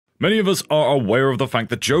Many of us are aware of the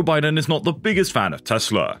fact that Joe Biden is not the biggest fan of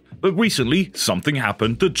Tesla, but recently something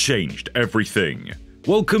happened that changed everything.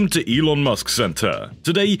 Welcome to Elon Musk Center.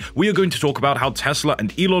 Today, we are going to talk about how Tesla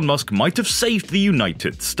and Elon Musk might have saved the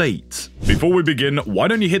United States. Before we begin, why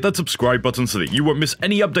don't you hit that subscribe button so that you won't miss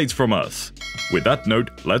any updates from us? With that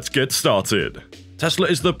note, let's get started. Tesla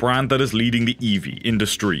is the brand that is leading the EV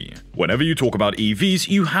industry. Whenever you talk about EVs,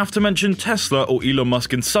 you have to mention Tesla or Elon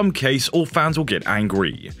Musk in some case, or fans will get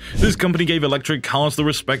angry. This company gave electric cars the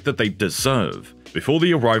respect that they deserve. Before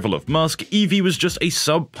the arrival of Musk, EV was just a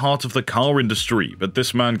sub-part of the car industry, but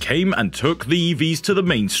this man came and took the EVs to the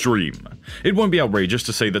mainstream. It won't be outrageous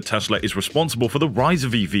to say that Tesla is responsible for the rise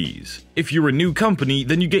of EVs. If you're a new company,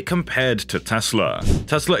 then you get compared to Tesla.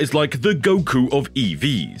 Tesla is like the Goku of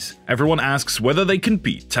EVs. Everyone asks whether they can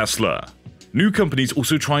beat Tesla. New companies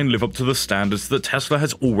also try and live up to the standards that Tesla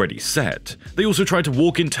has already set. They also try to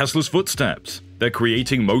walk in Tesla's footsteps. They're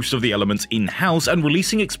creating most of the elements in-house and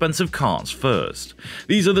releasing expensive cars first.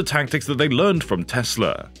 These are the tactics that they learned from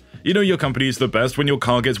Tesla. You know your company is the best when your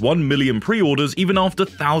car gets 1 million pre-orders even after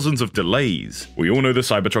thousands of delays. We all know the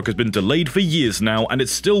Cybertruck has been delayed for years now, and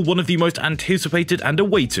it's still one of the most anticipated and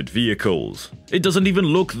awaited vehicles. It doesn't even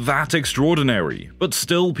look that extraordinary, but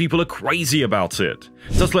still people are crazy about it.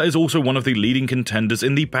 Tesla is also one of the leading contenders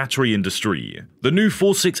in the battery industry. The new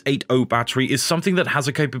 4680 battery is something that has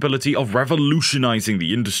a capability of revolutionizing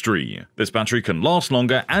the industry. This battery can last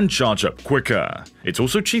longer and charge up quicker. It's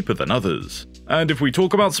also cheaper than others. And if we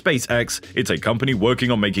talk about SpaceX, it's a company working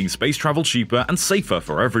on making space travel cheaper and safer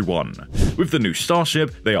for everyone. With the new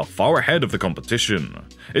Starship, they are far ahead of the competition.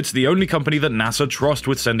 It's the only company that NASA trusts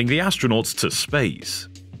with sending the astronauts to space.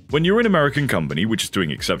 When you're an American company which is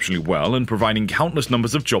doing exceptionally well and providing countless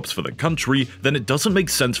numbers of jobs for the country, then it doesn't make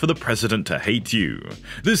sense for the president to hate you.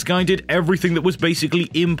 This guy did everything that was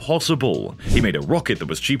basically impossible. He made a rocket that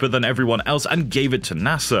was cheaper than everyone else and gave it to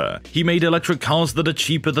NASA. He made electric cars that are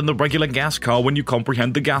cheaper than the regular gas car when you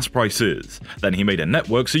comprehend the gas prices. Then he made a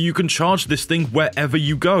network so you can charge this thing wherever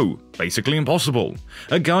you go. Basically impossible.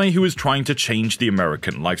 A guy who is trying to change the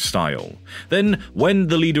American lifestyle. Then, when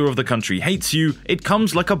the leader of the country hates you, it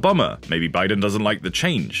comes like a bummer. Maybe Biden doesn't like the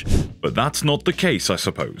change. But that's not the case, I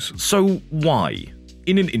suppose. So why?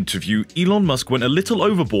 In an interview, Elon Musk went a little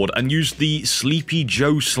overboard and used the Sleepy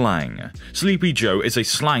Joe slang. Sleepy Joe is a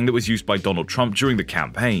slang that was used by Donald Trump during the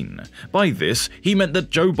campaign. By this, he meant that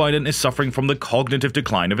Joe Biden is suffering from the cognitive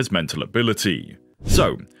decline of his mental ability.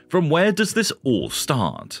 So, from where does this all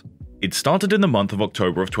start? It started in the month of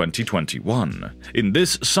October of 2021. In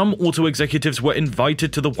this, some auto executives were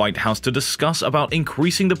invited to the White House to discuss about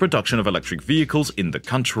increasing the production of electric vehicles in the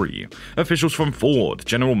country. Officials from Ford,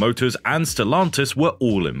 General Motors, and Stellantis were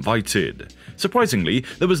all invited. Surprisingly,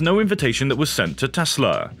 there was no invitation that was sent to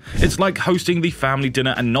Tesla. It's like hosting the family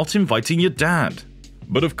dinner and not inviting your dad.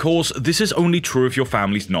 But of course, this is only true if your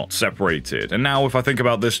family's not separated, and now if I think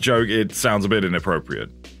about this joke, it sounds a bit inappropriate.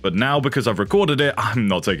 But now, because I've recorded it, I'm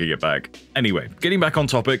not taking it back. Anyway, getting back on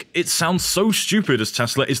topic, it sounds so stupid as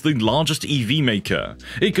Tesla is the largest EV maker.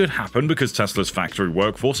 It could happen because Tesla's factory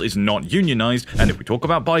workforce is not unionized, and if we talk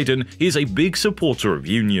about Biden, he is a big supporter of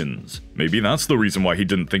unions. Maybe that's the reason why he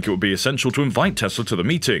didn't think it would be essential to invite Tesla to the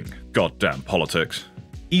meeting. Goddamn politics.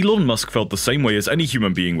 Elon Musk felt the same way as any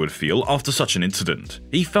human being would feel after such an incident.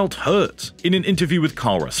 He felt hurt. In an interview with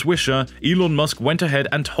Kara Swisher, Elon Musk went ahead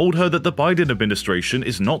and told her that the Biden administration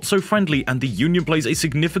is not so friendly and the union plays a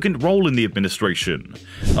significant role in the administration.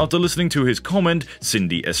 After listening to his comment,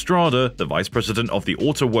 Cindy Estrada, the vice president of the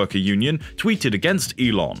Auto Worker Union, tweeted against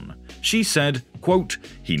Elon. She said, quote,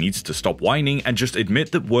 "He needs to stop whining and just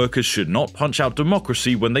admit that workers should not punch out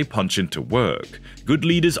democracy when they punch into work. Good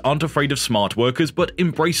leaders aren't afraid of smart workers, but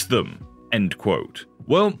embrace them." End quote.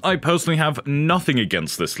 Well, I personally have nothing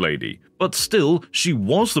against this lady, but still, she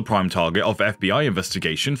was the prime target of FBI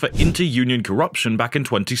investigation for inter-union corruption back in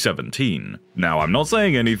 2017. Now, I'm not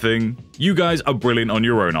saying anything. You guys are brilliant on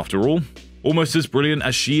your own after all. Almost as brilliant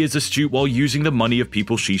as she is astute while using the money of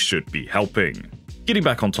people she should be helping. Getting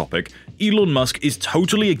back on topic, Elon Musk is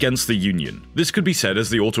totally against the union. This could be said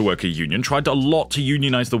as the Auto Worker Union tried a lot to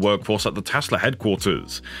unionize the workforce at the Tesla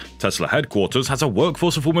headquarters. Tesla headquarters has a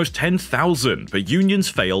workforce of almost 10,000, but unions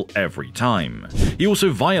fail every time. He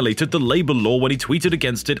also violated the labor law when he tweeted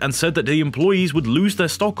against it and said that the employees would lose their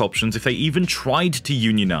stock options if they even tried to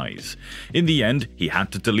unionize. In the end, he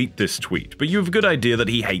had to delete this tweet, but you have a good idea that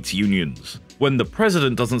he hates unions. when the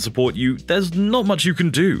president doesn't support you, there's not much you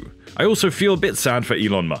can do. I also feel a bit sad for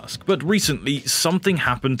Elon Musk, but recently something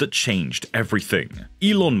happened that changed everything.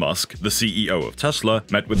 Elon Musk, the CEO of Tesla,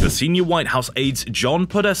 met with the senior White House aides John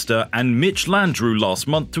Podesta and Mitch Landrieu last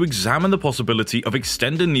month to examine the possibility of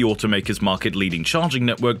extending the automaker's market-leading charging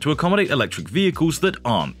network to accommodate electric vehicles that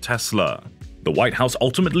aren't Tesla. The White House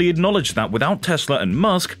ultimately acknowledged that without Tesla and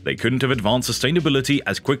Musk, they couldn't have advanced sustainability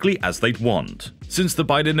as quickly as they'd want. Since the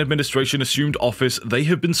Biden administration assumed office, they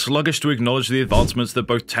have been sluggish to acknowledge the advancements that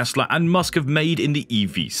both Tesla and Musk have made in the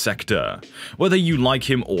EV sector. Whether you like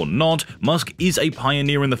him or not, Musk is a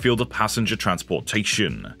pioneer in the field of passenger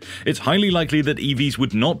transportation. It's highly likely that EVs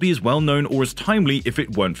would not be as well known or as timely if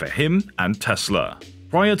it weren't for him and Tesla.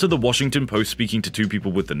 Prior to the Washington Post speaking to two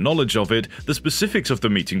people with the knowledge of it, the specifics of the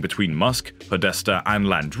meeting between Musk, Podesta, and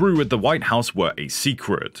Landrieu at the White House were a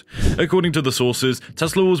secret. According to the sources,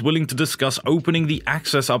 Tesla was willing to discuss opening the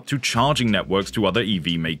access up to charging networks to other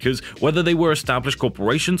EV makers, whether they were established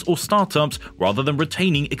corporations or startups, rather than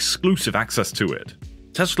retaining exclusive access to it.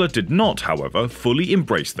 Tesla did not, however, fully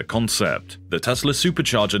embrace the concept. The Tesla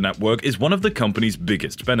supercharger network is one of the company's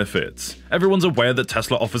biggest benefits. Everyone's aware that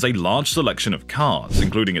Tesla offers a large selection of cars,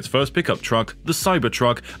 including its first pickup truck, the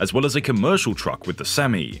Cybertruck, as well as a commercial truck with the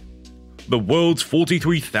Semi. The world's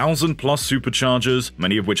 43,000 plus superchargers,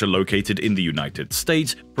 many of which are located in the United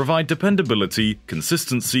States, provide dependability,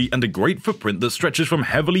 consistency, and a great footprint that stretches from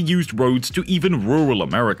heavily used roads to even rural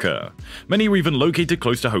America. Many are even located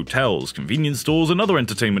close to hotels, convenience stores, and other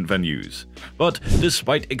entertainment venues. But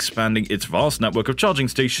despite expanding its vast network of charging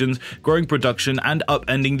stations, growing production, and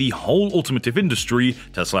upending the whole automotive industry,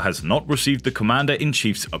 Tesla has not received the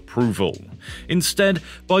commander-in-chief's approval. Instead,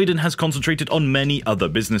 Biden has concentrated on many other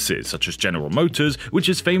businesses, such as General Motors, which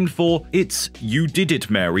is famed for its "You did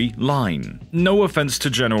it, Mary" line. No offense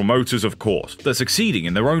to General Motors, of course, they're succeeding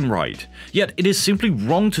in their own right. Yet it is simply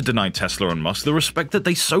wrong to deny Tesla and Musk the respect that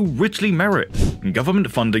they so richly merit.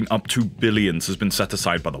 Government funding up to billions has been set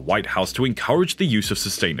aside by the White House to encourage the use of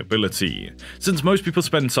sustainability. Since most people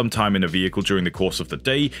spend some time in a vehicle during the course of the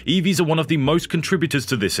day, EVs are one of the most contributors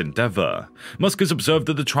to this endeavor. Musk has observed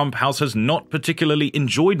that the Trump House has not particularly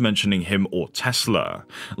enjoyed mentioning him or Tesla.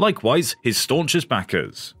 Likewise, his staunchest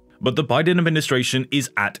backers. But the Biden administration is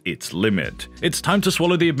at its limit. It's time to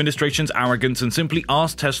swallow the administration's arrogance and simply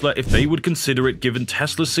ask Tesla if they would consider it, given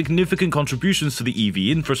Tesla's significant contributions to the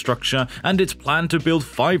EV infrastructure and its plan to build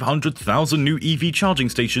 500,000 new EV charging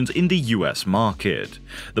stations in the US market.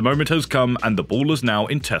 The moment has come and the ball is now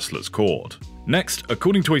in Tesla's court. Next,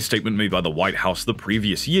 according to a statement made by the White House the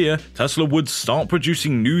previous year, Tesla would start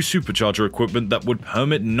producing new supercharger equipment that would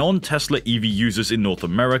permit non-Tesla EV users in North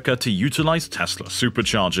America to utilize Tesla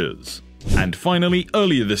superchargers. And finally,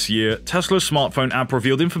 earlier this year, Tesla's smartphone app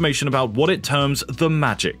revealed information about what it terms the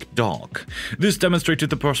Magic Dock. This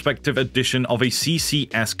demonstrated the prospective addition of a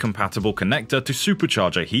CCS-compatible connector to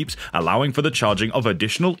supercharger heaps, allowing for the charging of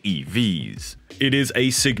additional EVs. It is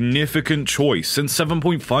a significant choice since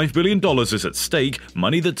 $7.5 billion is at stake,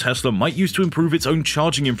 money that Tesla might use to improve its own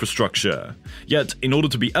charging infrastructure. Yet, in order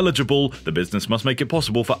to be eligible, the business must make it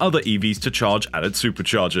possible for other EVs to charge at its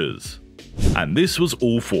superchargers. And this was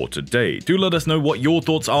all for today. Do let us know what your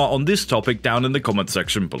thoughts are on this topic down in the comment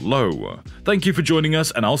section below. Thank you for joining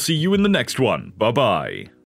us, and I'll see you in the next one. Bye bye.